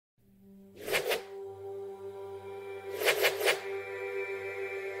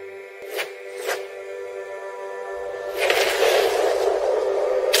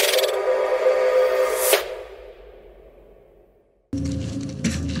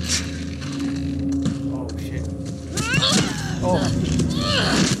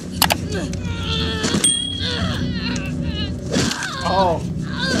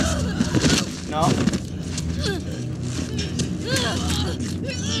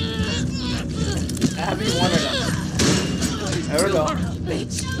we go.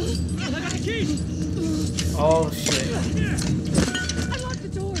 Bitch. I got the keys. Oh shit. I locked the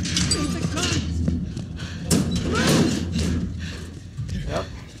door. Yep.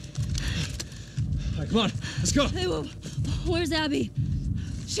 Alright, come on. Let's go. Hey, where's Abby?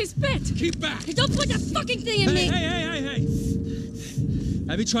 She's bit. Keep back. Hey, don't put that fucking thing in me. Hey.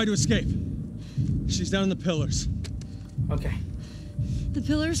 Abby tried to escape. She's down in the pillars. Okay. The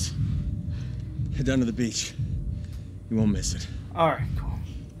pillars? Head down to the beach. You won't miss it. Alright, cool.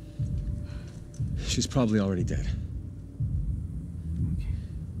 She's probably already dead. Okay.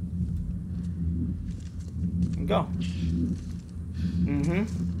 Go.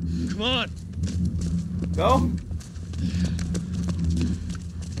 Mm-hmm. Come on. Go.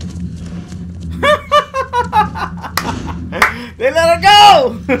 They let her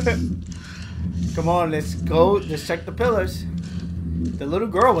go! Come on, let's go. Let's check the pillars. The little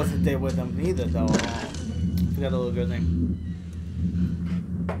girl wasn't there with them either, though. I forgot the little girl's name.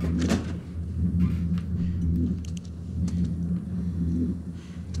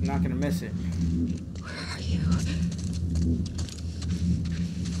 I'm not gonna miss it. Where are you?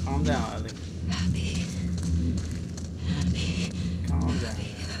 Calm down, Ellie. Abby. Calm down.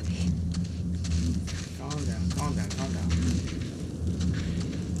 Abby. Calm down. Calm down. Calm down.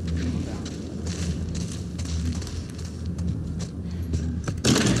 Calm down.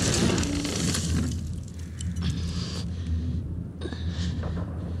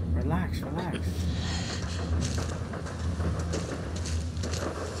 Relax. Relax.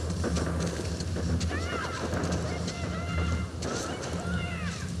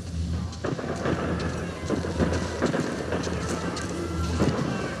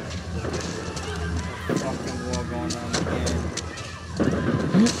 Fucking war going on again.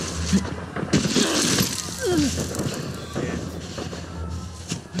 Shit.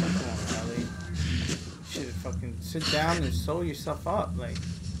 Come on, Ellie. Shit, fucking sit down and sew yourself up, like.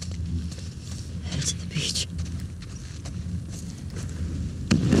 Head to the beach.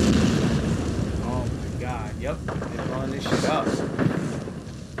 Oh my god, yep. They're blowing this shit up.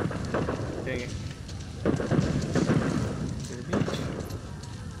 Take it. To the beach.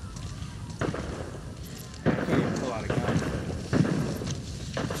 I can't even pull out a gun.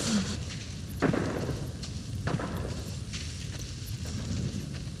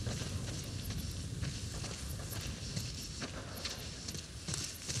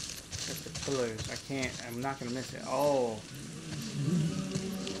 Check the pillars. I can't. I'm not gonna miss it. Oh.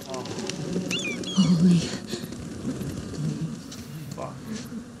 Oh. Holy. Fuck.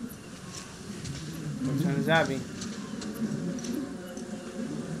 Which one is Abby?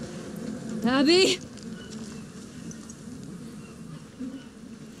 Abby?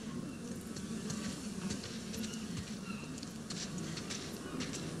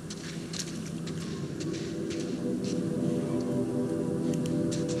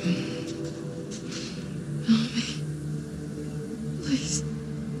 Help me. Please.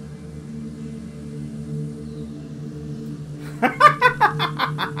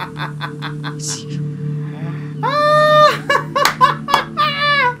 It's you.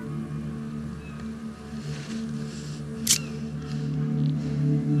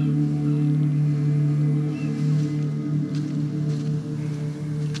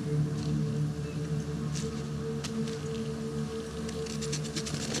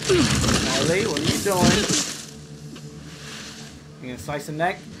 Ellie, what are you doing? You gonna slice the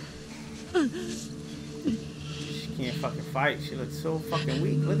neck? She can't fucking fight. She looks so fucking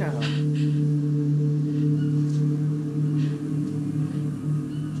weak. Look at her.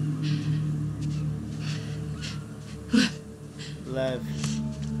 Lev.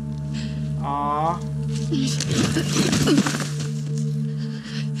 Aww.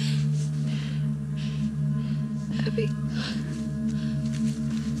 Abby.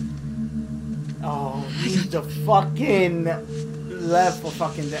 Oh, use the fucking Lev for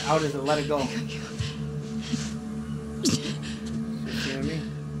fucking the outers and let it go. You know me?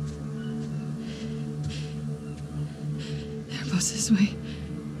 They're both this way.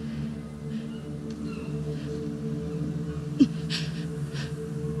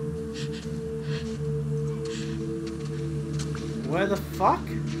 Where the fuck?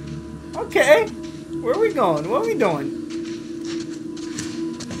 Okay. Where are we going? What are we doing?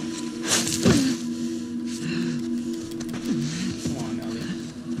 Come on, Ellie.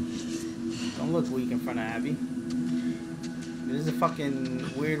 Don't look weak in front of Abby. This is a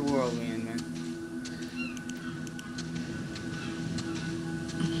fucking weird world we're in, man.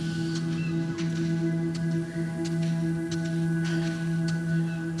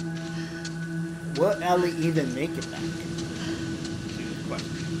 Will Ellie even make it back?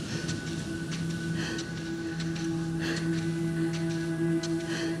 Question.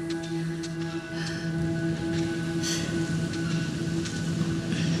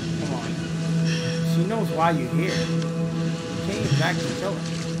 why you're here. You can't even back and kill her.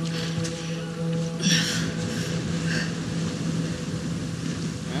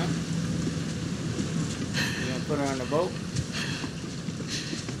 Huh? You gonna put her on the boat?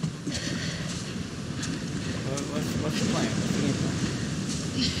 What's the plan? What's the game plan?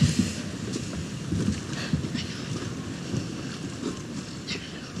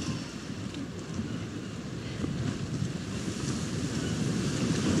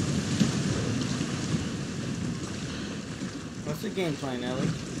 What's the game plan, Ellie?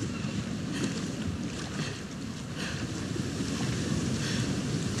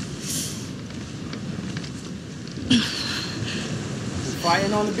 We're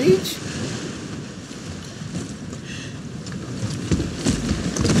fighting on the beach?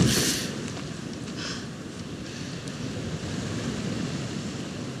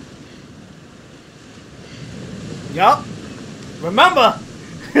 Yup. Remember!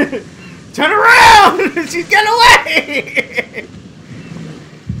 Turn around! She's getting away!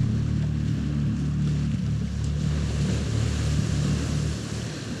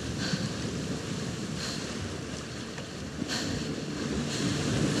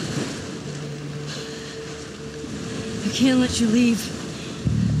 I can't let you leave.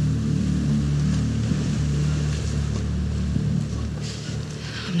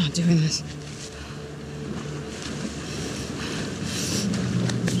 I'm not doing this.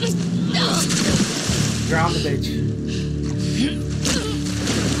 Drown the bitch.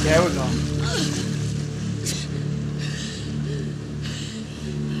 There we go.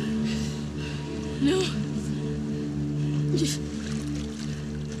 No.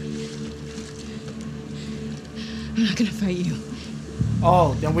 I'm not gonna fight you.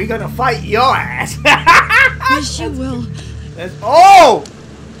 Oh, then we're gonna fight your ass. Yes, you will. Oh!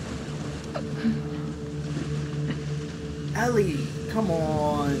 Ellie, come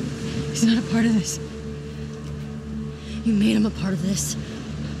on. He's not a part of this. You made him a part of this.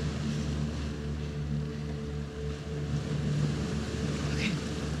 Okay.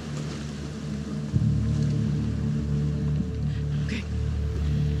 Okay.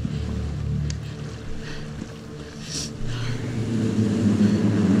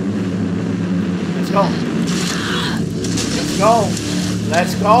 Let's go. Let's go.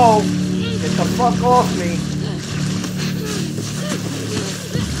 Let's go. Get the fuck off me.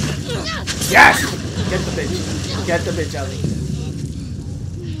 Yes! Get the bitch. Get the bitch, Ellie.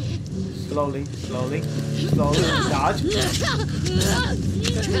 Slowly, slowly, slowly. Dodge.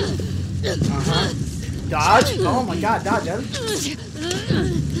 Uh-huh. Dodge. Oh my god, dodge, Ellie.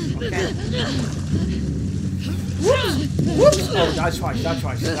 Okay. Whoops. Whoops. Oh, dodge twice, dodge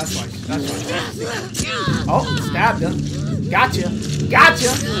twice, dodge twice, dodge twice. Oh, stabbed her. Gotcha.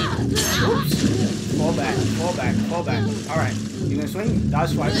 Gotcha. Whoops. Fall back, fall back, fall back. Alright. You gonna swing?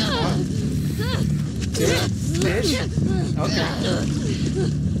 Dodge twice. Come on. Bitch. Bitch. Okay.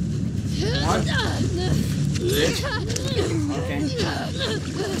 One. Bitch. Okay.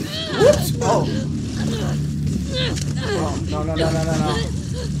 Whoops. Oh. Oh. No, no, no, no, no, no.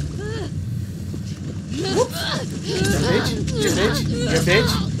 Whoops. You bitch. You bitch. You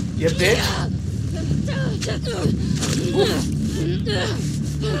bitch. You bitch. Oof.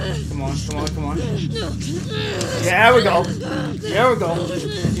 Come on, come on, come on. There we go. There we go.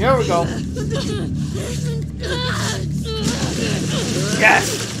 There we go. Yes!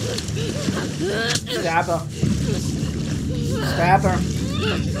 Stab her. Stab her.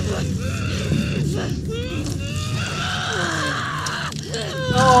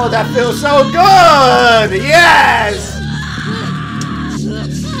 Oh, that feels so good! Yes!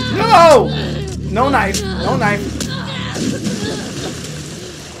 No! No knife. No knife.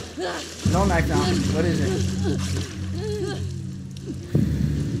 No knife now. What is it?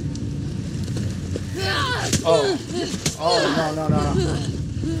 Oh. Oh, no, no, no, no.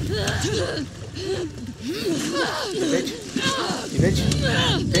 You bitch. You bitch.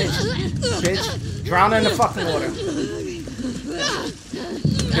 Bitch. Bitch. Drown in the fucking water.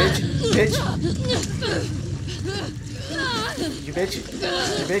 Bitch. Bitch. You bitch.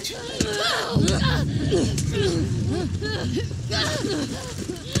 You bitch.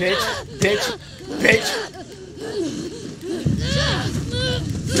 Bitch. Bitch. Bitch.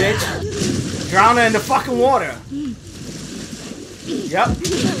 Bitch. Drown her in the fucking water. Yep.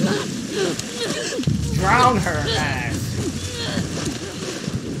 Drown her ass.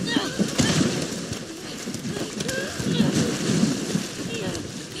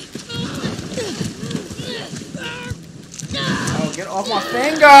 Oh, get off my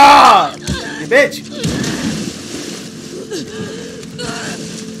finger! You bitch.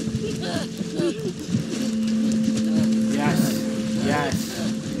 Yes. Yes.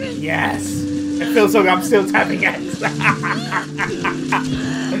 Yes. It feels like I'm still tapping X.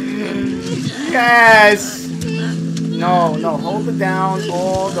 Yes. No, hold it down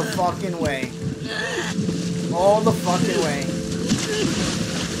all the fucking way. All the fucking way.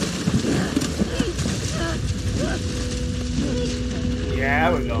 Yeah,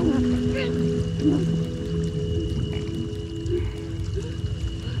 there we go.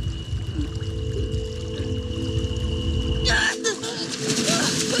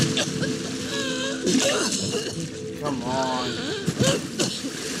 Come on.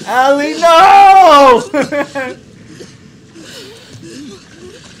 Ellie, no!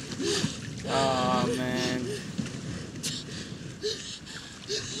 Oh, man.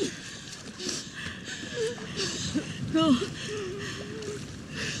 No.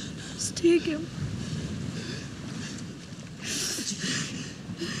 Just take him.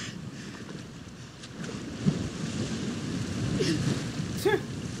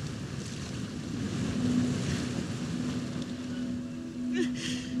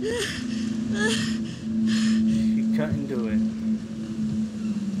 She couldn't do it.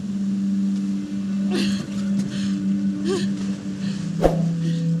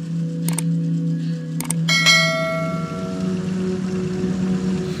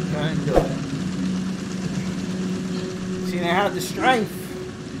 She didn't have the strength,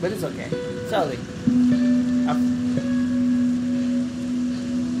 but it's okay. It's Ellie.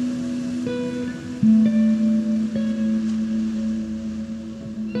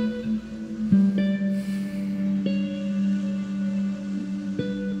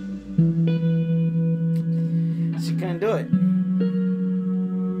 She couldn't do it.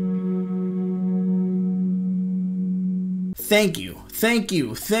 Thank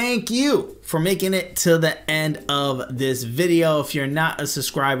you for making it to the end of this video. If you're not a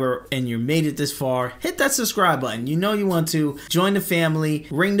subscriber and you made it this far, hit that subscribe button. You know you want to. Join the family,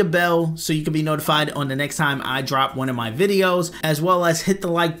 ring the bell so you can be notified on the next time I drop one of my videos, as well as hit the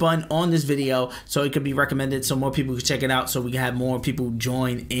like button on this video so it could be recommended so more people can check it out, so we can have more people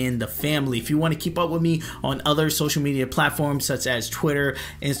join in the family. If you want to keep up with me on other social media platforms such as Twitter,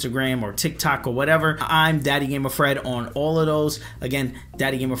 Instagram, or TikTok or whatever, I'm DaddyGamerFred on all of those. Again,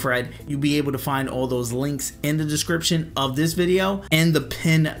 DaddyGamerFred. You'll be able to find all those links in the description of this video and the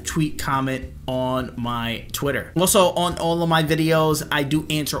pinned tweet comment on my Twitter. Also, on all of my videos, I do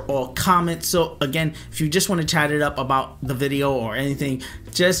answer all comments. So again, if you just want to chat it up about the video or anything,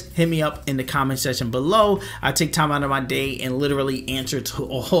 just hit me up in the comment section below. I take time out of my day and literally answer to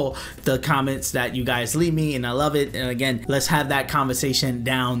all the comments that you guys leave me, and I love it. And again, let's have that conversation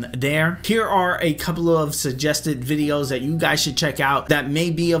down there. Here are a couple of suggested videos that you guys should check out that may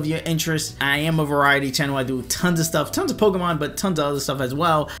be of your interest. I am a variety channel. I do tons of stuff, tons of Pokemon, but tons of other stuff as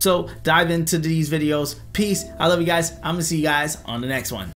well. So dive into these videos. Peace. I love you guys. I'm gonna see you guys on the next one.